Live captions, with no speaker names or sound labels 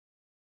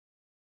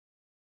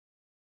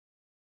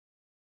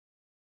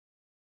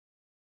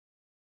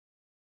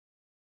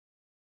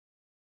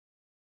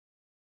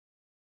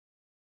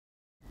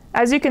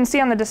As you can see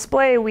on the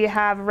display, we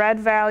have red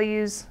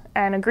values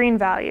and a green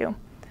value.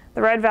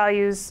 The red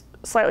value is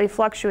slightly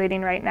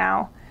fluctuating right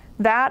now.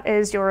 That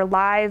is your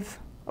live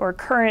or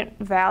current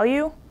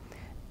value,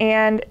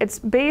 and it's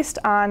based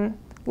on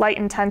light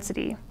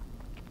intensity.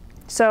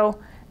 So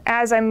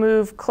as I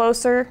move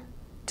closer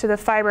to the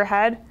fiber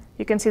head,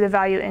 you can see the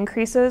value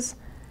increases,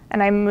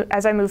 and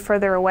as I move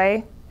further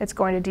away, it's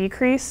going to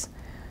decrease.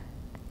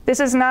 This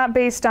is not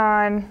based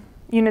on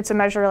units of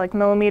measure like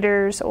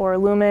millimeters or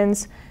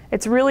lumens.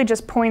 It's really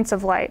just points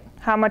of light,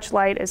 how much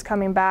light is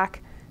coming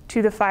back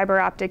to the fiber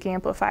optic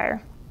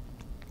amplifier.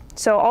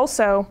 So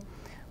also,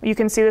 you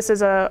can see this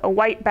is a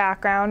white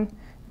background.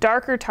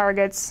 Darker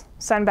targets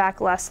send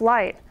back less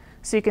light.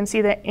 So you can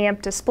see the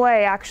amp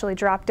display actually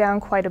drop down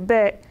quite a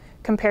bit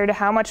compared to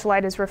how much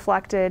light is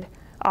reflected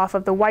off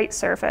of the white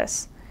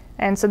surface.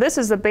 And so this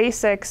is the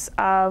basics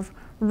of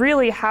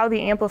really how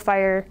the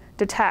amplifier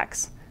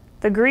detects.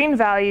 The green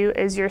value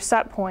is your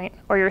set point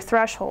or your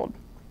threshold.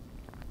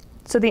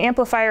 So the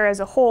amplifier as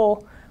a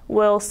whole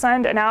will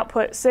send an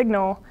output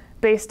signal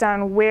based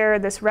on where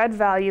this red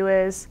value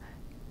is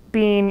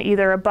being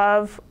either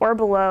above or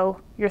below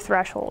your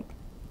threshold.